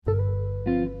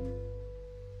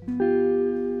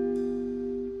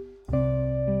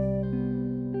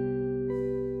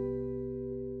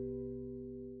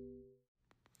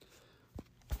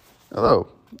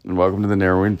welcome to the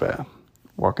Narrowing Path,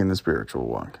 walking the spiritual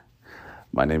walk.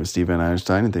 My name is Steve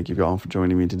Einstein, and thank you all for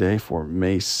joining me today for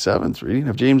May 7th reading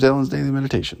of James Allen's Daily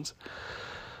Meditations.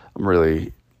 I'm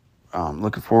really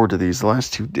looking forward to these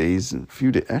last 2 days and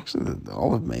actually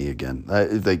all of May again.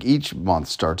 Like each month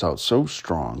starts out so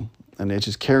strong, and it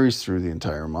just carries through the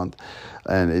entire month,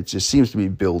 and it just seems to be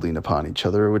building upon each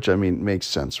other, which makes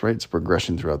sense, right? It's a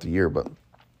progression throughout the year, but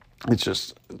it's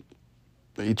just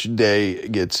each day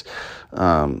gets,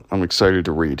 I'm excited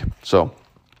to read. So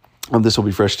this will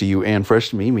be fresh to you and fresh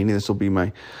to me, meaning this will be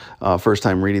my first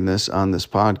time reading this on this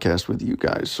podcast with you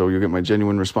guys. So you'll get my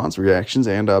genuine response, reactions,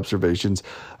 and observations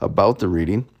about the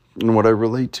reading and what I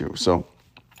relate to. So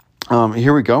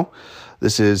here we go.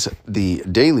 This is the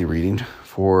daily reading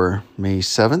for May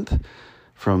 7th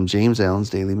from James Allen's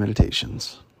Daily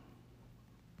Meditations.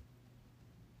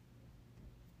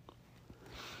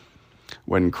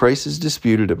 When Christ is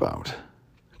disputed about,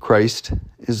 Christ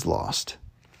is lost.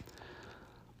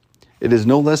 It is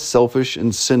no less selfish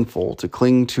and sinful to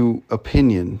cling to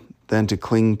opinion than to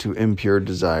cling to impure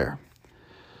desire.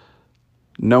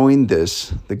 Knowing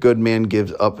this, the good man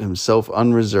gives up himself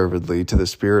unreservedly to the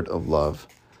spirit of love,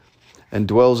 and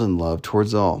dwells in love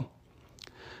towards all,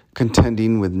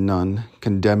 contending with none,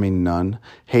 condemning none,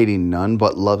 hating none,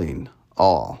 but loving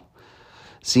all,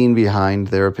 seeing behind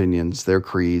their opinions, their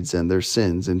creeds, and their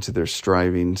sins into their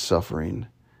striving, suffering,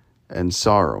 and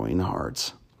sorrowing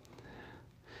hearts.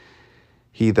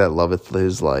 He that loveth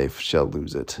his life shall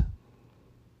lose it.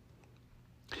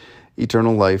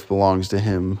 Eternal life belongs to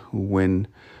him who, when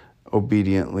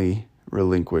obediently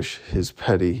relinquish his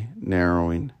petty,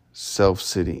 narrowing,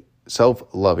 self-loving,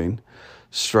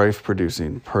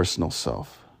 strife-producing personal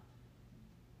self.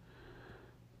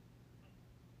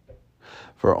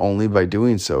 For only by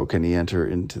doing so can he enter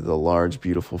into the large,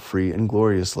 beautiful, free, and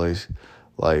glorious life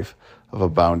of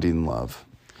abounding love.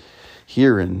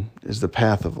 Herein is the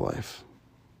path of life,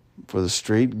 for the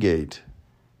straight gate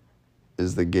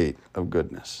is the gate of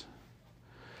goodness.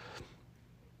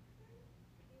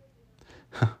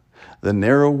 The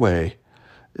narrow way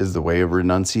is the way of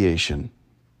renunciation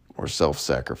or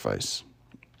self-sacrifice.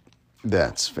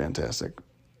 That's fantastic.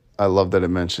 I love that it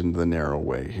mentioned the narrow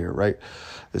way here, right?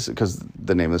 This is because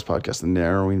the name of this podcast, The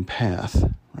Narrowing Path,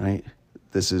 right?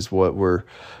 This is what we're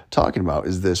talking about,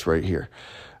 is this right here.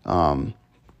 The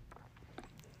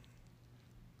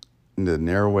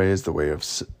narrow way is the way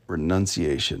of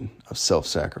renunciation, of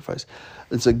self-sacrifice.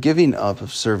 It's a giving up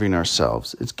of serving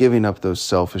ourselves. It's giving up those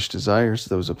selfish desires,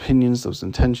 those opinions, those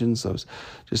intentions, those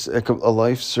just a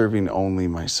life serving only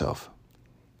myself.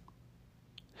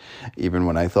 Even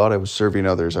when I thought I was serving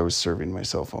others, I was serving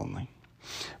myself only.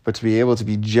 But to be able to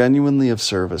be genuinely of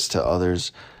service to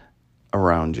others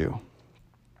around you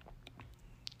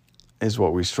is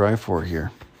what we strive for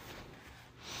here.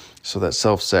 So that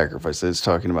self-sacrifice that it's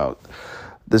talking about,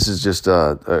 this is just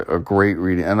a great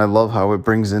reading. And I love how it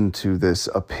brings into this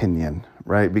opinion,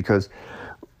 right? Because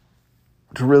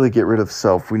to really get rid of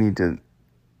self, we need to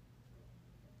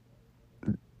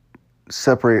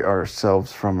separate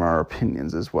ourselves from our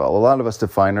opinions as well. A lot of us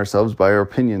define ourselves by our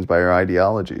opinions, by our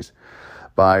ideologies,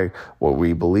 by what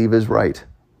we believe is right.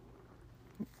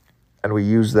 And we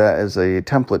use that as a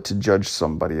template to judge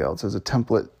somebody else, as a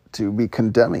template to be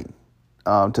condemning,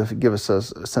 to give us a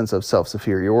sense of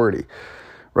self-superiority,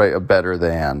 right? A better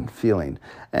than feeling.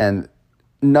 And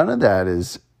none of that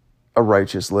is a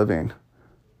righteous living.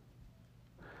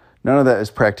 None of that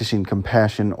is practicing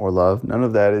compassion or love. None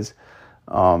of that is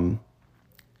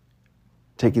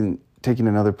taking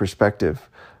another perspective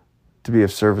to be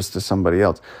of service to somebody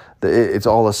else. It's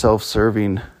all a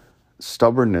self-serving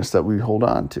stubbornness that we hold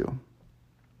on to.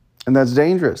 And that's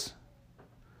dangerous.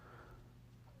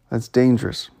 That's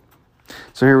dangerous.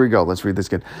 So here we go. Let's read this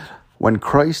again. When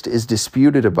Christ is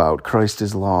disputed about, Christ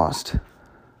is lost.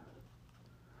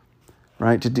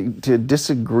 Right? To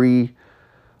disagree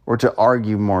or to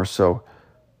argue more so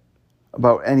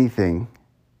about anything,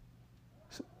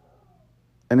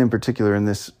 and in particular in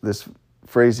this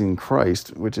phrasing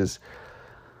Christ, which is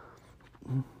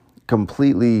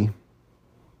completely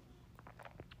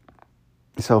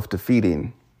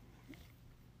self-defeating,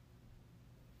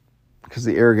 because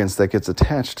the arrogance that gets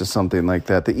attached to something like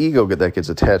that, the ego that gets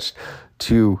attached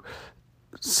to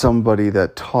somebody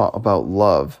that taught about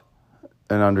love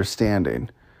and understanding,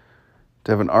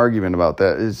 to have an argument about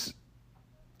that is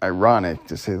ironic,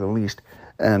 to say the least.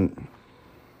 And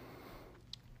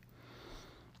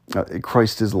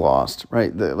Christ is lost,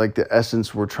 right? The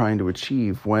essence we're trying to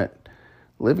achieve when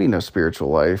living a spiritual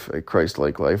life, a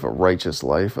Christ-like life, a righteous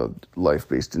life, a life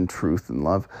based in truth and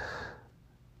love.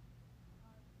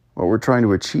 What we're trying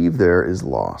to achieve there is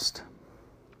lost.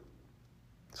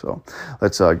 So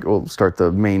we'll start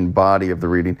the main body of the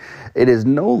reading. It is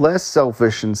no less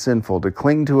selfish and sinful to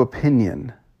cling to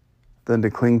opinion than to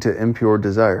cling to impure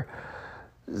desire.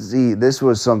 See, this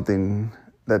was something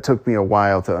that took me a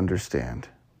while to understand,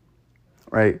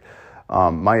 right?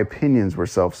 My opinions were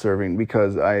self-serving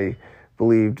because I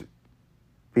believed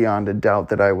beyond a doubt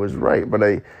that I was right, but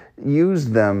I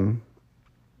used them,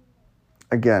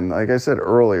 again, like I said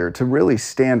earlier, to really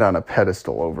stand on a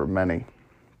pedestal over many.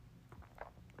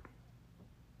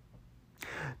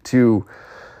 To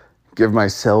give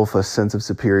myself a sense of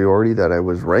superiority that I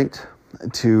was right,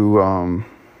 to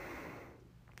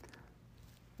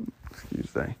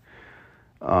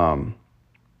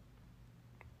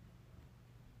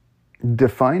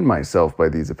define myself by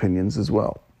these opinions as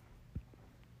well.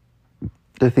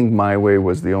 I think my way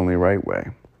was the only right way.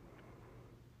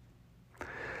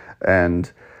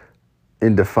 And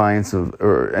in defiance of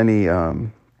or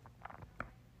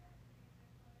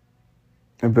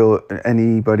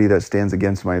anybody that stands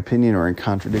against my opinion or in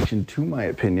contradiction to my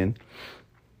opinion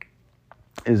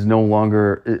is no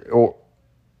longer, or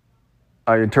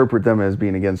I interpret them as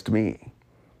being against me,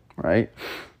 right?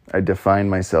 I define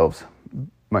myself.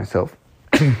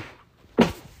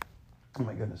 Oh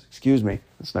my goodness, excuse me,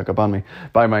 it snuck up on me,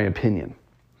 by my opinion.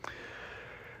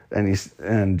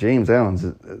 And James Allen's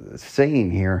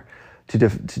saying here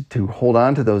to hold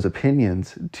on to those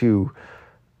opinions, to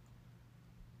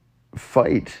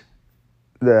fight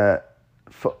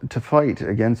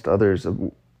against others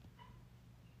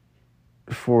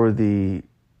for the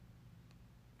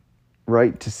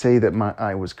right to say that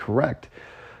I was correct,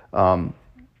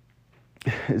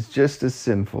 is just as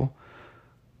sinful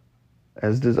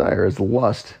as desire, as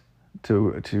lust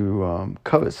to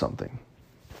covet something.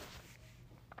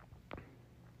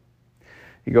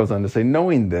 He goes on to say,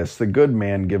 knowing this, the good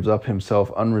man gives up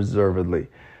himself unreservedly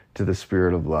to the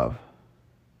spirit of love.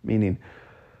 Meaning,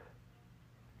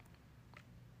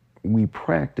 we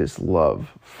practice love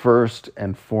first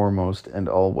and foremost and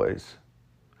always.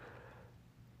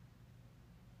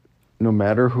 No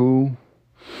matter who,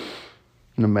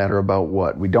 no matter about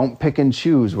what. We don't pick and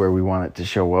choose where we want it to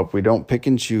show up. We don't pick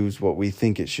and choose what we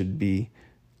think it should be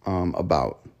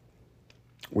about.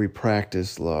 We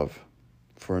practice love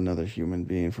for another human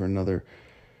being, for another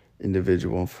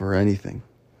individual, for anything.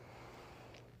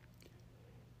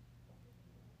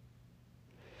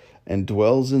 And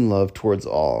dwells in love towards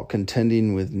all,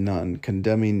 contending with none,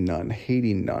 condemning none,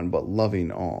 hating none, but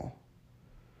loving all.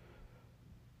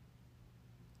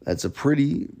 That's a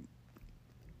pretty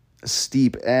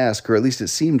steep ask, or at least it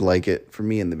seemed like it for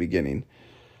me in the beginning,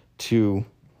 to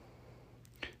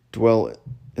dwell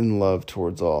in love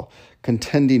towards all,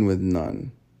 contending with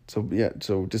none. So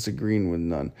disagreeing with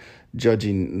none,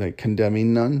 judging, like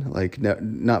condemning none, like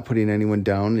not putting anyone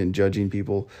down and judging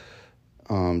people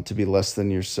to be less than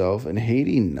yourself, and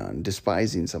hating none,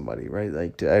 despising somebody, right?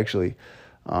 Like to actually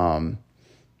hold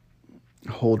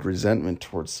resentment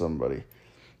towards somebody,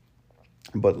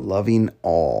 but loving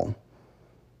all.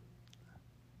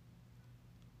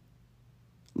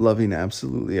 Loving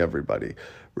absolutely everybody,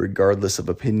 regardless of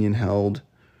opinion held,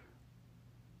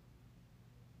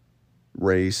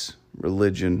 race,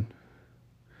 religion,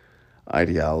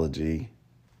 ideology,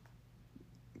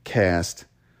 caste,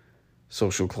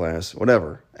 social class,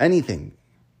 whatever, anything.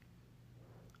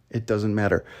 It doesn't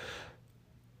matter.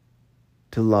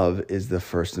 To love is the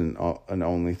first and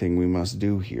only thing we must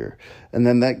do here. And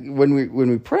then that when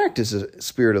we practice a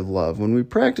spirit of love, when we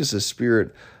practice a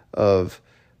spirit of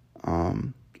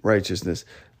righteousness,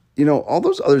 all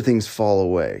those other things fall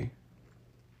away.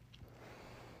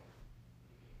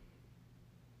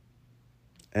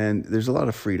 And there's a lot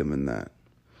of freedom in that,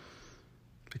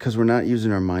 because we're not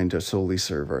using our mind to solely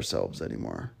serve ourselves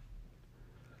anymore.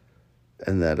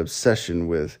 And that obsession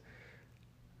with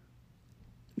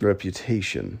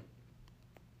reputation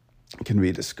can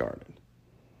be discarded.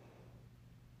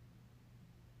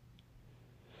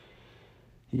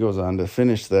 He goes on to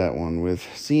finish that one with,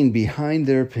 seeing behind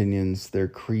their opinions, their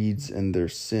creeds, and their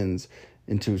sins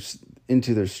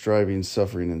into their striving,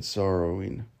 suffering, and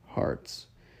sorrowing hearts.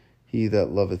 He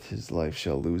that loveth his life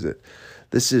shall lose it.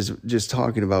 This is just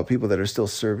talking about people that are still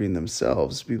serving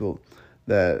themselves, people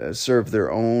that serve their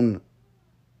own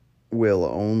will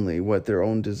only, what their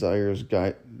own desires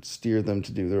steer them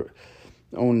to do, their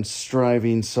own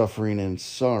striving, suffering, and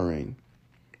sorrowing,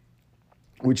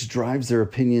 which drives their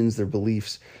opinions, their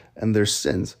beliefs, and their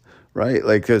sins, right?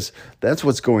 Like, because that's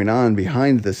what's going on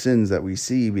behind the sins that we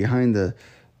see, behind the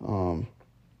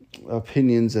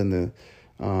opinions and the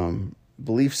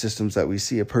belief systems that we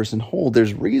see a person hold.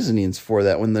 There's reasonings for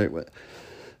that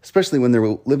especially when they're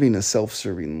living a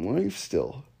self-serving life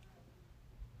still.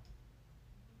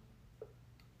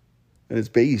 And it's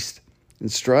based in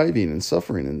striving and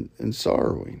suffering and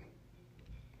sorrowing.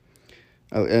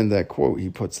 And that quote he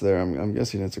puts there, I'm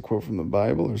guessing it's a quote from the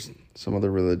Bible or some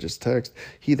other religious text.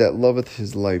 He that loveth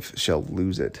his life shall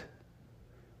lose it.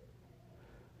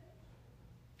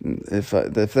 If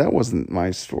that wasn't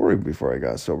my story before I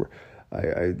got sober,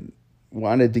 I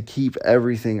wanted to keep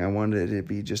everything. I wanted it to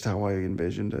be just how I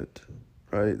envisioned it,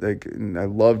 right? Like, and I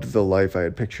loved the life I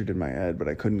had pictured in my head, but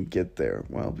I couldn't get there.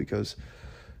 Well, because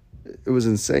it was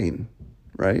insane,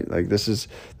 right? Like, there's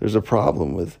a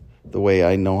problem with the way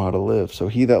I know how to live. So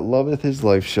he that loveth his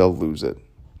life shall lose it.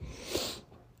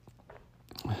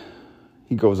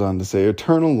 He goes on to say,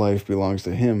 eternal life belongs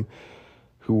to him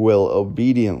who will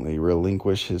obediently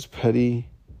relinquish his petty,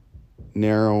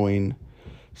 narrowing,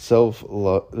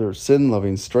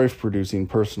 sin-loving, strife-producing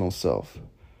personal self.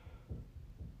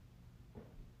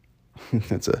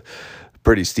 That's a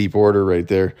pretty steep order right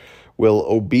there. Will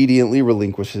obediently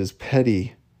relinquish his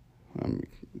petty,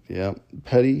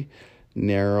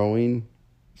 narrowing,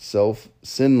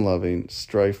 sin-loving,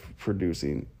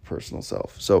 strife-producing personal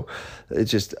self. So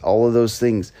it's just all of those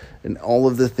things and all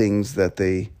of the things that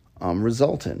they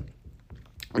result in.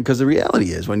 Because the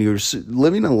reality is, when you're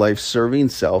living a life serving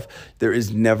self, there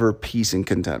is never peace and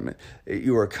contentment.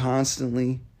 You are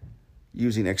constantly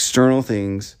using external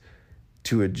things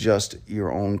to adjust to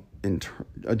your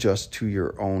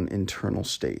own internal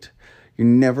state. You're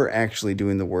never actually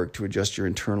doing the work to adjust your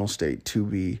internal state to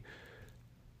be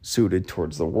suited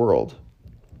towards the world.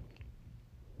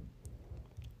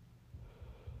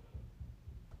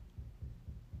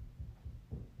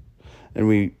 And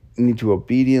we need to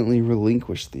obediently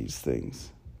relinquish these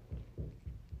things.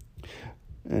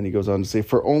 And he goes on to say,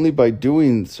 for only by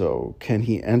doing so can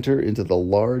he enter into the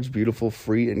large, beautiful,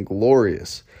 free, and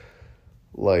glorious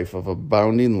life of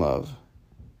abounding love.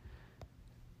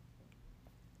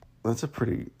 That's a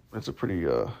pretty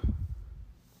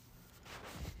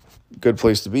good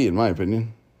place to be, in my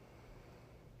opinion.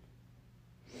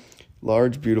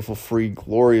 Large, beautiful, free,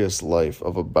 glorious life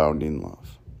of abounding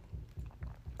love.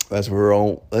 That's where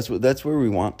we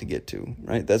want to get to,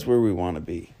 right? That's where we want to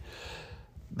be.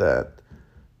 That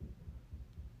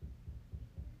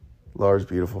large,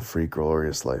 beautiful, free,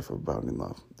 glorious life of abounding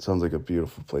love. Sounds like a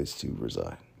beautiful place to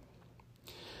reside.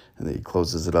 And then he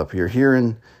closes it up here.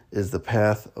 Herein is the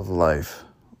path of life.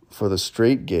 For the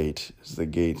straight gate is the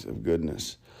gate of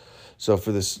goodness. So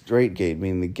for the straight gate,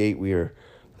 meaning the gate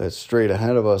that's straight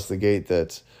ahead of us, the gate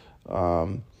that's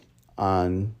on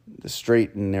the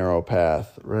straight and narrow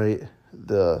path, right?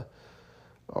 The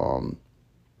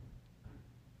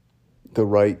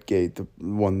right gate, the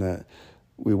one that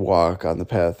we walk on the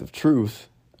path of truth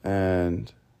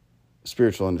and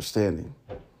spiritual understanding.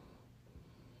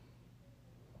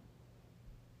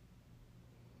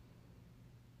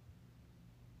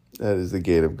 That is the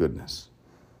gate of goodness.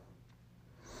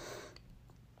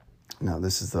 Now,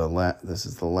 this is the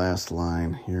last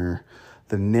line here.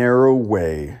 The narrow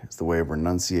way is the way of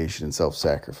renunciation and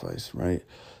self-sacrifice, right?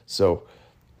 So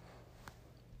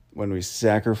when we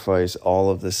sacrifice all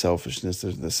of the selfishness,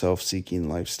 the self-seeking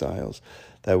lifestyles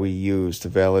that we use to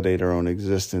validate our own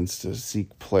existence, to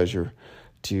seek pleasure,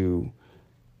 to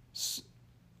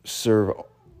serve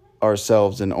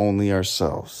ourselves and only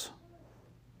ourselves,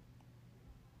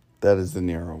 that is the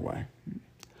narrow way.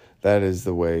 That is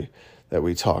the way that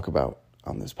we talk about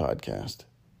on this podcast.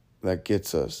 That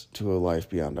gets us to a life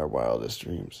beyond our wildest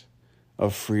dreams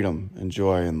of freedom and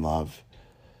joy and love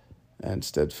and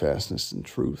steadfastness and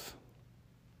truth.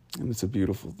 And it's a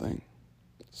beautiful thing.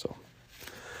 So,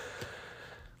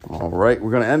 all right,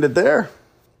 we're going to end it there.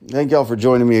 Thank y'all for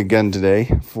joining me again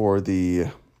today for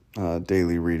the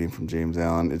daily reading from James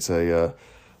Allen. It's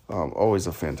always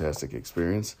a fantastic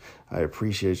experience. I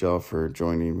appreciate y'all for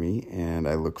joining me, and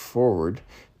I look forward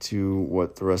to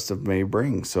what the rest of May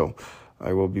brings. So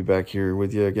I will be back here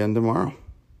with you again tomorrow.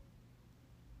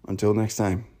 Until next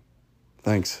time,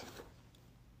 thanks.